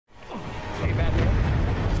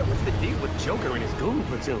with Joker and his goon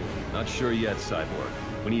platoon? Not sure yet, Cyborg.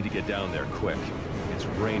 We need to get down there quick. It's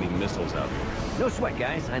raining missiles out there. No sweat,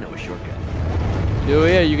 guys. I know a shortcut.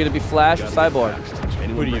 Dewey, are you gonna be Flash or Cyborg?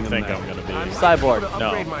 Who do you think I'm gonna be? Cyborg.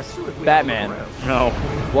 No. Batman. No.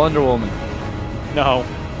 Wonder Woman. No.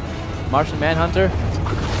 Martian Manhunter.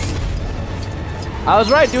 I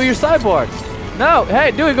was right, Dewey, you're Cyborg. No,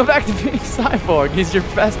 hey, Dewey, go back to being Cyborg. He's your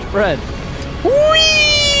best friend.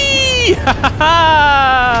 Whee!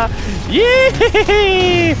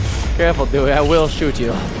 Yeah! Careful, Dewey, I will shoot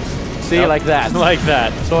you. See, Nope. like that. Like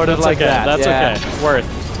that. Sort of That's like okay. that. That's yeah. okay.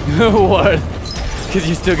 Worth. Worth. Because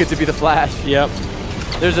you still get to be the Flash. Yep.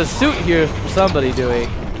 There's a suit here for somebody, Dewey. I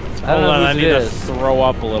don't know Hold on, I whose need it to is. throw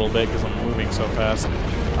up a little bit because I'm moving so fast.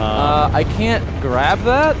 I can't grab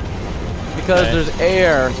that because Okay. there's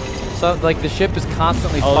air. So, like, the ship is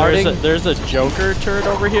constantly Oh, farting. there's a Joker turret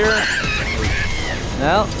over here.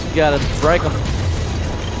 Well, you gotta break them.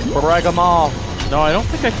 Break them all. No, I don't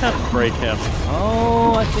think I can break him.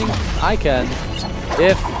 Oh, I think I can.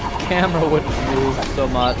 If camera wouldn't move so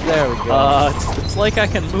much. There we go. It's like I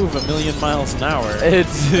can move 1,000,000 miles an hour.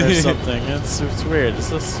 It's or something. It's weird. Is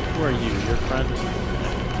this? Who are you? Your friend?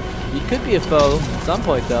 He could be a foe at some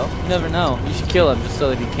point, though. You never know. You should kill him just so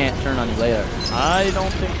that he can't turn on you later. I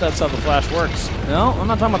don't think that's how the Flash works. No, I'm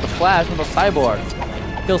not talking about the Flash. I'm about Cyborg.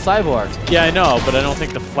 Kill Cyborg. Yeah, I know, but I don't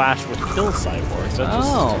think the Flash would kill Cyborg. That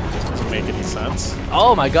Oh. just doesn't make any sense.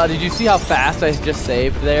 Oh my God! Did you see how fast I just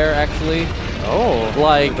saved there? Actually, Oh,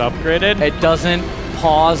 like it's upgraded. it doesn't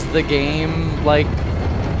pause the game like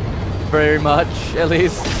very much, at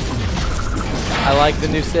least. I like the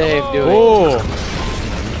new save, Dewey. Oh,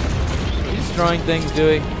 You destroying things,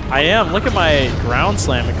 Dewey. I am. Look at my ground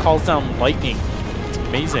slam. It calls down lightning. It's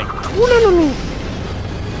amazing. Okay.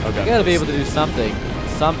 I gotta be able to do something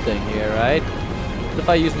here, right? What if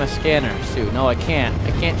I use my scanner suit? No, I can't.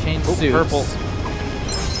 I can't change Oh, suits. purple.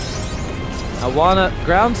 I wanna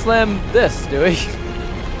ground slam this, Dewey.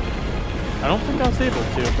 I don't think I was able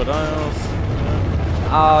to, but I was.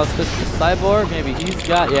 So this is a cyborg. Maybe he's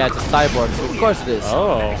got. Yeah, it's a cyborg. So of course it is.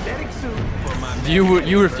 Oh.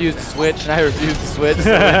 You refused to switch, and I refused to switch.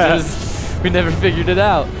 So we never figured it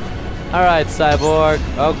out. All right, Cyborg.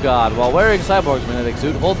 Oh God. While wearing Cyborg's magnetic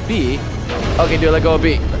suit, hold B. Okay, dude, let go of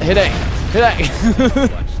B. Hit A. Hit A.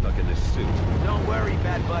 Flash stuck in this suit. Don't worry,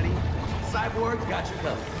 bad buddy. Cyborg's got you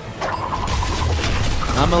covered.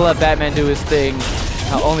 I'm gonna let Batman do his thing.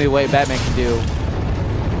 How only way Batman can do.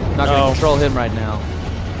 I'm not gonna No. control him right now.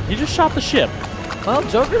 He just shot the ship. Well,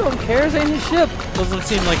 Joker don't care. It ain't his ship. Doesn't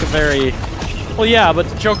seem like a very. Well, yeah, but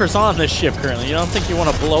Joker's on this ship currently. You don't think you want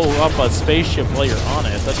to blow up a spaceship while you're on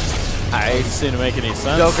it? That just doesn't seem to make any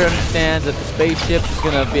sense. Joker understands that the spaceship is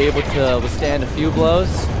gonna be able to withstand a few blows.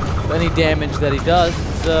 But any damage that he does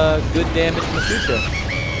is good damage in the future.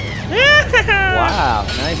 Wow,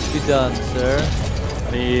 nicely done, sir.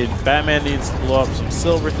 Batman needs to blow up some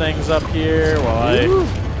silver things up here while Ooh.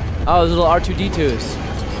 Oh, those little R2-D2s.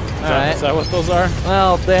 All right. Is that what those are?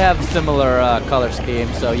 Well, they have a similar color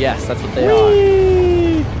scheme, so yes, that's what they Oh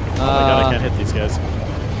are. my god, I can't hit these guys.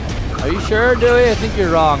 Are you sure, Dewey? I think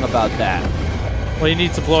you're wrong about that. Well, he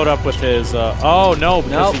needs to blow it up with his. Oh no,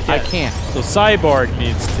 because Nope, he I can't. can't. So Cyborg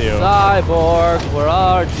needs to. Cyborg, where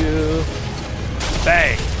are you?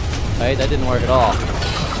 Bang! Right, that didn't work at all.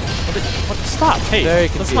 What? Stop! Hey, Very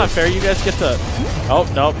that's not confused. fair. You guys get to. Oh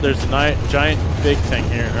nope, there's a giant big thing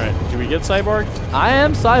here. All right, do we get Cyborg? I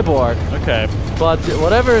am Cyborg, Okay. but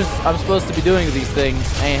whatever I'm supposed to be doing with these things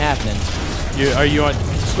ain't happening. Are you on?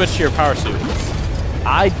 Switch to your power suit.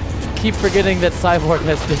 I keep forgetting that Cyborg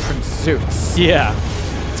has different suits. Yeah.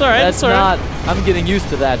 It's all right. That's it's all right. not. I'm getting used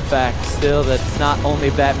to that fact still. That it's not only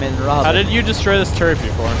Batman and Robin. How did you destroy this turret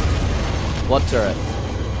before? What turret?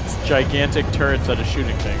 This gigantic turret that is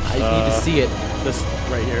shooting things. I need to see it. This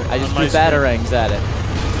right here. I just on my threw batarangs at it.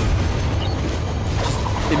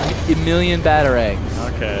 Just a million batarangs.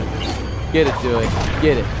 screen. Okay. Get it, Dewey.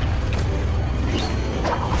 Get it.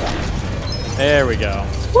 There we go.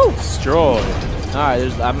 Woo! Destroyed. All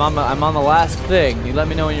right, I'm on the last thing. You let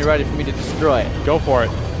me know when you're ready for me to destroy it. Go for it.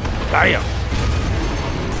 Bam!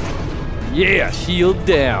 Yeah, shield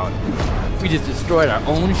down. We just destroyed our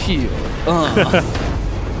own shield.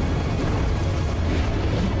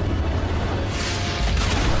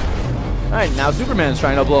 All right, now Superman's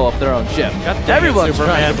trying to blow up their own ship. God dang it, Everyone's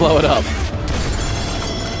Superman. trying to blow it up.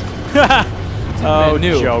 Oh,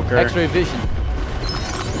 new Joker. X-ray vision.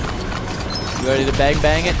 You ready to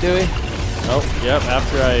bang it, Dewey? Oh, yep.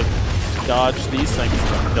 After I dodge these things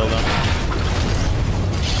and kill them.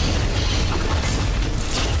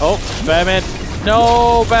 Oh, Batman.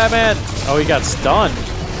 No, Batman. Oh, he got stunned.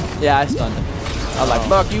 Yeah, I stunned him. I was like,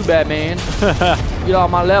 fuck you, Batman. Get on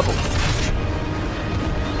my level.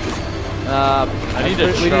 I need to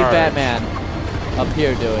we need Batman up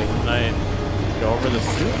here doing. Can I go over the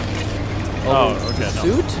suit? Oh, okay. the No.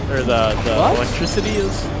 suit? Or the What? electricity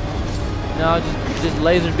is? No, just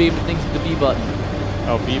laser beam things with the B button.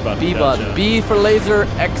 Oh, B button. B gotcha. button. B for laser,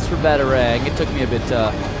 X for batarang. It took me a bit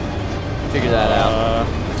to figure that out.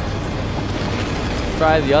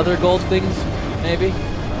 Try the other gold things, maybe?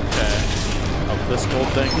 Okay. Oh, this gold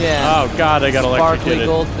thing? Yeah. Oh, God, I got Sparkly electrocuted.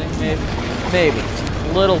 gold thing, maybe? Maybe.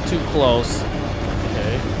 A little too close.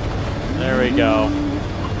 Okay. There we go.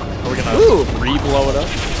 Are we going Ooh. to re-blow it up?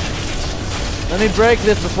 Let me break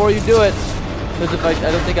this before you do it. Because if I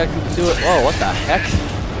don't think I can do it. Whoa, what the heck?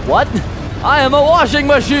 What? I am a washing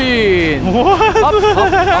machine! What?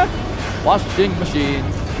 Up. Washing machine.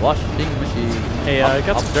 Washing machine. Hey, I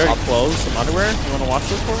got some dirty up. clothes, some underwear. You want to watch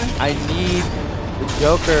this for me? I need the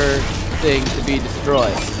Joker thing to be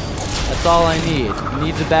destroyed. That's all I need. It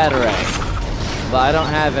needs a batarang. But I don't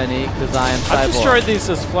have any because I am Cyborg. I've destroyed these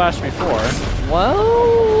as Flash before.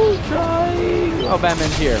 Well, try. Oh,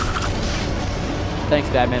 Batman's here. Thanks,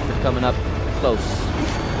 Batman, for coming up close.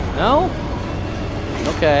 No?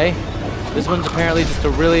 Okay. This one's apparently just a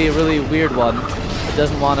really, really weird one. It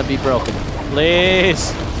doesn't want to be broken.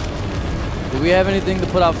 Please. Do we have anything to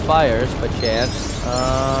put out fires by chance?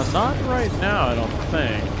 Not right now, I don't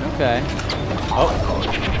think. Okay. Oh.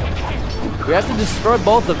 We have to destroy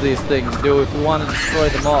both of these things, dude, if we want to destroy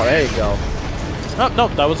them all. There you go. Oh, no,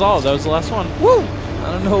 that was all. That was the last one. Woo!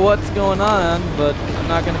 I don't know what's going on, but I'm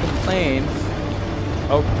not going to complain.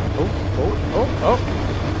 Oh.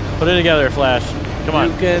 Put it together, Flash. Come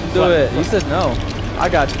on. You can do it. You said no. I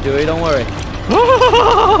got you, Dewey. Don't worry.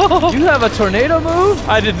 You have a tornado move?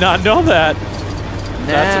 I did not know that.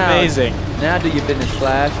 That's amazing. Now do your business,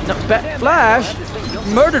 Flash. No, Flash? You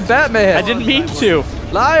murdered Batman. I didn't mean to.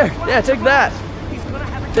 Liar. Yeah, take that.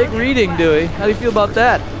 Take reading, Dewey. How do you feel about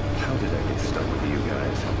that? How did I get stuck with you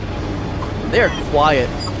guys? They're quiet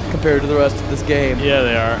compared to the rest of this game. Yeah,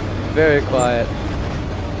 they are. Very quiet.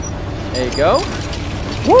 There you go.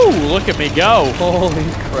 Woo! Look at me go.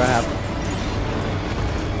 Holy crap.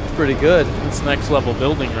 It's pretty good. It's next level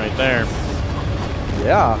building right there.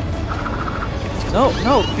 Yeah. No,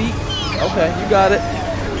 be... Okay, you got it.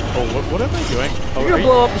 Oh, what am I doing? Oh, You're gonna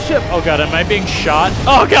blow up the ship. Oh God, am I being shot?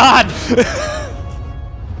 Oh God!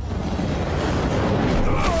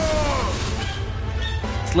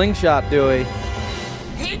 Slingshot, Dewey.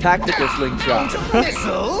 Tactical slingshot.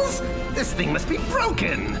 Missiles? This thing must be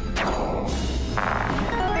broken.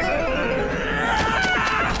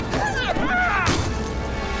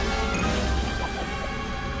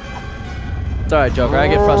 It's alright, Joker. I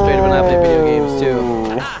get frustrated when I play video games,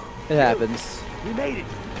 too. It happens. We made it.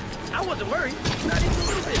 I wasn't worried. Not even a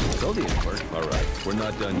little bit. So the work. All right, we're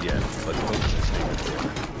not done yet. Let's focus this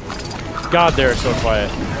thing. God, they're so quiet.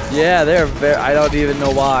 Yeah, they're very... I don't even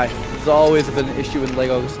know why. There's always been an issue with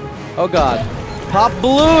Legos. Oh, God. Pop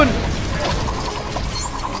balloon!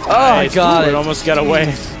 Oh, I got it. It almost got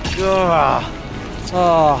away. Ugh.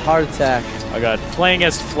 Oh, heart attack. Oh God, playing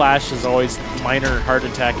as Flash is always minor heart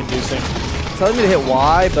attack inducing. It's telling me to hit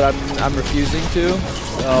Y, but I'm refusing to.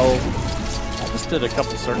 So... Just did a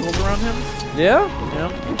couple circles around him. Yeah?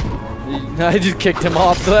 Yeah. I just kicked him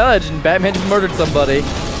off the ledge, and Batman just murdered somebody.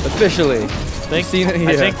 Officially. I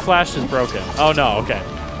think Flash is broken. Oh no, okay.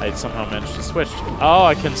 I somehow managed to switch. Oh,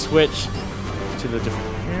 I can switch to the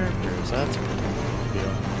different characters. That's a good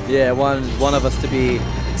deal. Yeah, one of us to be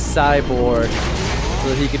Cyborg, so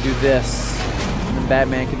that he could do this, and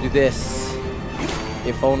Batman could do this.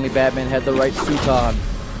 If only Batman had the right suit on.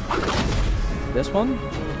 This one?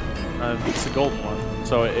 It's the golden one,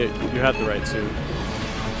 so you had the right suit.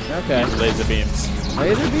 Okay. Laser beams.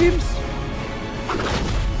 Laser beams?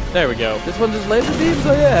 There we go. This one just laser beams?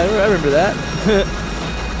 Oh yeah, I remember that.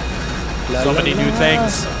 So many new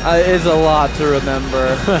things. It is a lot to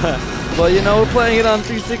remember. But you know, we're playing it on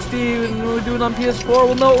 360, and when we're doing it on PS4,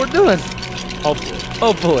 we'll know what we're doing. Hopefully.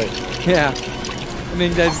 Hopefully. Yeah. I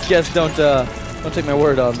mean, I guess don't take my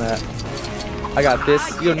word on that. I got this.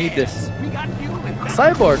 You don't need this.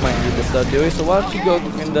 Cyborg might need this though, Dewey, so why don't you go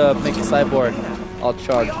and make a Cyborg all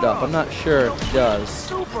charged up. I'm not sure if it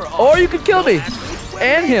does. Or you could kill me!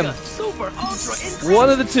 And him! One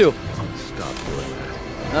of the two. Stop doing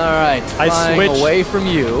that. Alright, I flying switched away from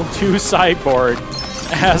you. to Cyborg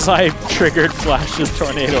as I triggered Flash's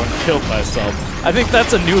tornado and killed myself. I think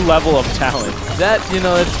that's a new level of talent. That, you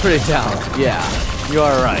know, it's pretty talented. Yeah, you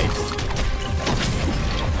are right.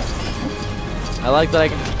 I like that I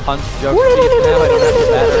can just punch Joker teeth now. I don't have to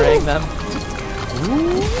batarang them.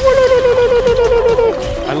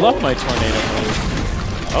 I love my tornado move.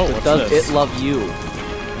 Oh, But what's does this? it love you?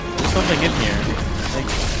 There's something in here.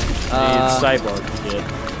 Need cyborg kid.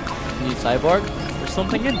 You need cyborg? There's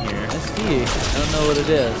something in here. I see. I don't know what it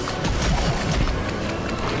is.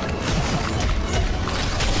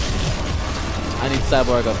 I need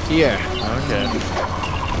cyborg up here. Okay.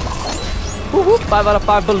 Woo-hoo, 5 out of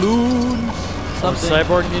 5 balloons. What's Something.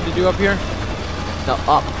 cyborg need to do up here? No,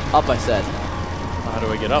 up. Up, I said. How do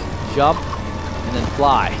I get up? Jump, and then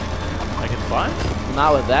fly. I can fly?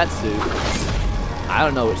 Not with that suit. I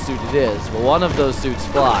don't know which suit it is, but one of those suits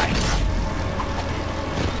fly.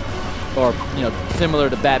 Or, you know, similar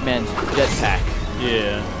to Batman's jetpack.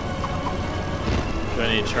 Yeah. Do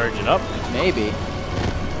I need to charge it up? Maybe.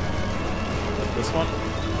 This one?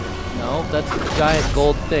 No, that's a giant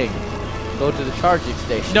gold thing. Go to the charging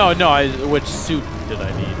station. No, which suit did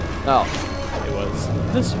I need? Oh, It was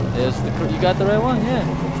this one. you got the right one, yeah.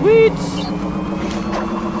 Sweet!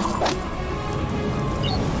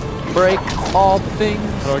 Break all the things.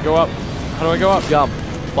 How do I go up? How do I go up? Jump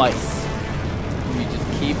twice. You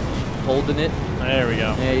just keep holding it. There we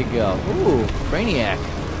go. There you go. Ooh, Brainiac.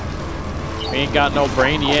 We ain't got no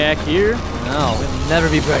Brainiac here. No, we'll never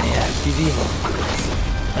be Brainiac. He's evil.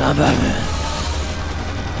 And I'm Batman.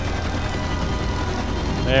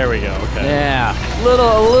 There we go. Okay. Yeah, a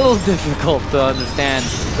little difficult to understand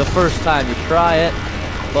the first time you try it,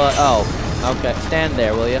 but oh, okay. Stand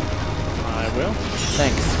there, will you? I will.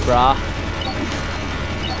 Thanks, brah.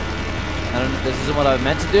 This isn't what I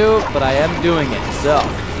meant to do, but I am doing it. So,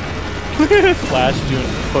 Flash doing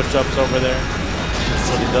push-ups over there. That's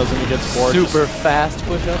what he does when he gets bored. super fast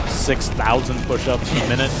push-ups. 6,000 push-ups a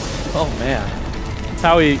minute. Oh man,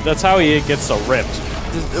 That's how he gets so ripped.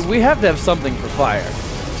 we have to have something for fire.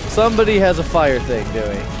 Somebody has a fire thing, do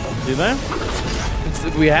we? Do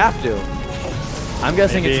they? We have to. I'm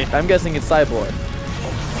guessing Maybe. it's Cyborg,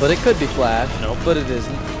 but it could be Flash. Nope. But it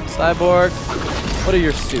isn't. Cyborg. What are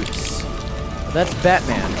your suits? That's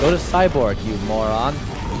Batman. Go to Cyborg, you moron.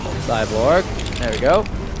 Cyborg. There we go.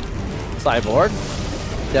 Cyborg.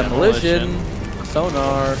 Demolition.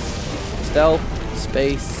 Sonar. Stealth.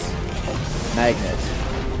 Space. Magnet.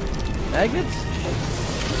 Magnets?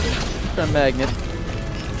 Try magnet.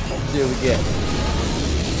 See what we get.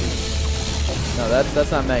 No,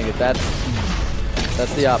 that's not magnet. That's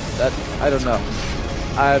the opposite. That I don't know.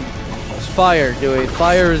 It's fire, Dewey.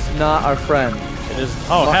 Fire is not our friend. It is.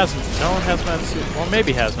 Oh, hazmat suit. Well,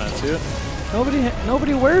 maybe hazmat suit.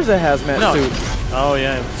 Nobody wears a hazmat suit. Oh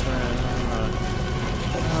yeah.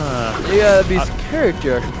 You gotta be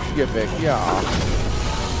character specific. Yeah.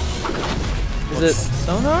 Is it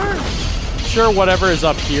sonar? Sure, whatever is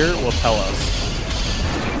up here will tell us.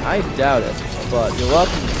 I doubt it, but you're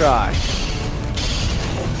welcome to try.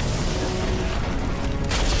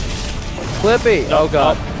 Clippy! Nope, Oh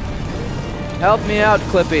god. Help me out,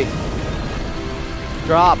 Clippy.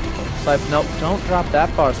 Drop. Nope, don't drop that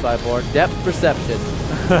far, Cyborg. Depth perception.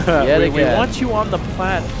 Yet we again. want you on the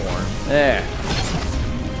platform. There.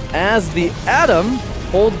 As the atom,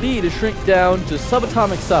 hold B to shrink down to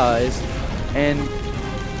subatomic size, and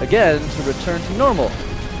again to return to normal.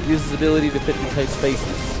 Uses ability to fit in tight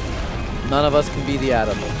spaces. None of us can be the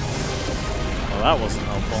atom. Well, that wasn't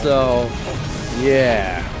helpful. So,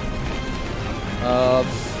 yeah.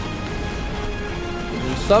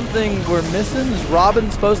 There's something we're missing. Is Robin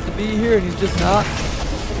supposed to be here and he's just not?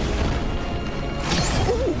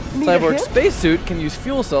 Cyborg spacesuit can use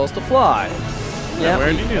fuel cells to fly. Yeah, we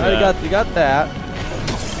already knew that. You got that.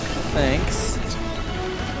 Thanks.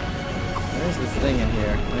 There's this thing in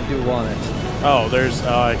here. I do want it. Oh, there's.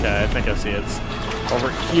 Oh, okay. I think I see it. It's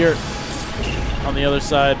over here on the other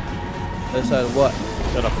side. Other side of what?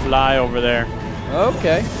 Gotta fly over there.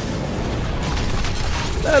 Okay.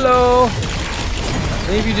 Hello.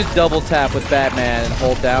 Maybe if you just double tap with Batman and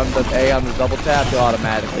hold down the A on the double tap, you'll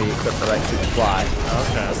automatically equip the right suit to fly.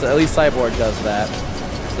 Okay. So at least Cyborg does that.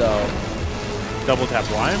 So Double tap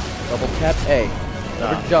Y? double tap A.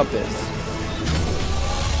 Whatever jump is.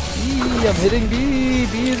 B, I'm hitting B.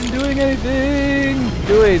 B isn't doing anything.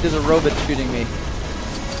 There's a robot shooting me.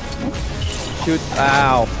 Shoot.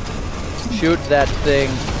 Ow. Shoot that thing.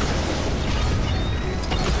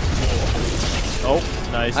 Oh,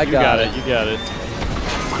 nice. I You got got it. it. You got it.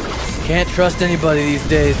 Can't trust anybody these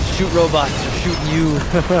days. Shoot robots are shooting you.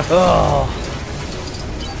 Oh.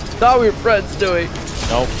 Thought we were friends, Dewey.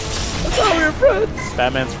 Nope. I thought we were friends.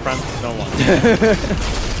 Batman's friends with no one.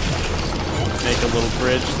 Make a little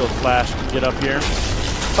bridge so Flash can get up here.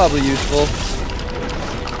 Probably useful.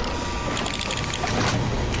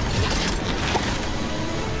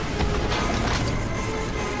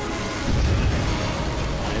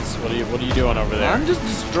 Nice. What are you doing over there? I'm just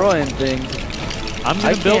destroying things. I'm I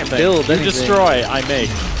gonna build can't things. build You anything. destroy, I make.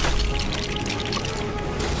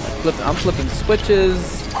 I'm flipping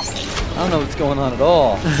switches. I don't know what's going on at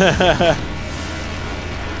all.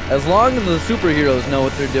 As long as the superheroes know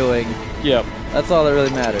what they're doing, Yep. that's all that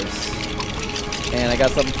really matters. And I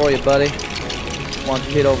got something for you, buddy. Why don't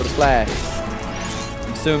you hit over the Flash?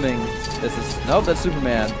 I'm assuming this is... Nope, that's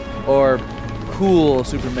Superman. Or cool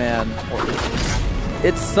Superman. Or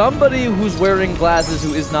it's somebody who's wearing glasses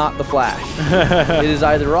who is not the Flash. It is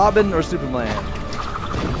either Robin or Superman.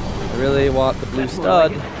 I really want the blue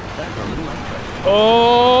stud.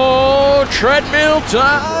 Oh, treadmill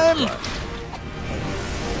time!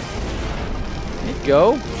 There you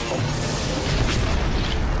go.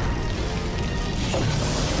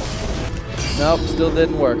 Nope, still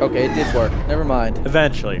didn't work. Okay, it did work. Never mind.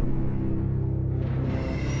 Eventually.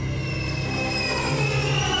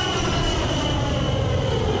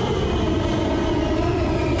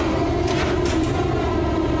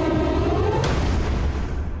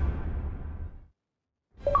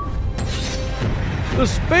 The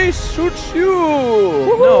space suits you!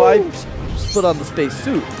 No, I put on the space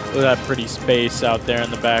suit. Look at that pretty space out there in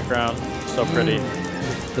the background. So pretty.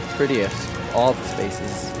 The prettiest of all the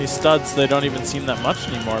spaces. These studs, they don't even seem that much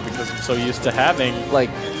anymore because I'm so used to having... Like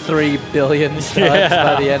 3 billion studs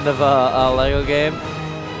Yeah. by the end of a Lego game.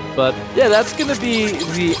 But yeah, that's gonna be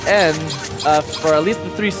the end for at least the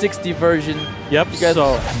 360 version. Yep, If you guys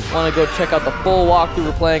so... want to go check out the full walkthrough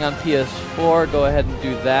we're playing on PS4, go ahead and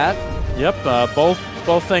do that. Yep,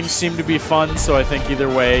 both things seem to be fun, so I think either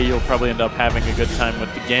way you'll probably end up having a good time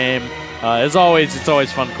with the game. As always, it's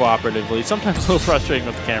always fun cooperatively. Sometimes a little frustrating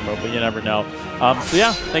with the camera, but you never know. So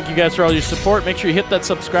yeah, thank you guys for all your support. Make sure you hit that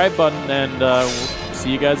subscribe button, and we'll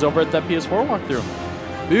see you guys over at that PS4 walkthrough.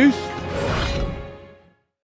 Peace!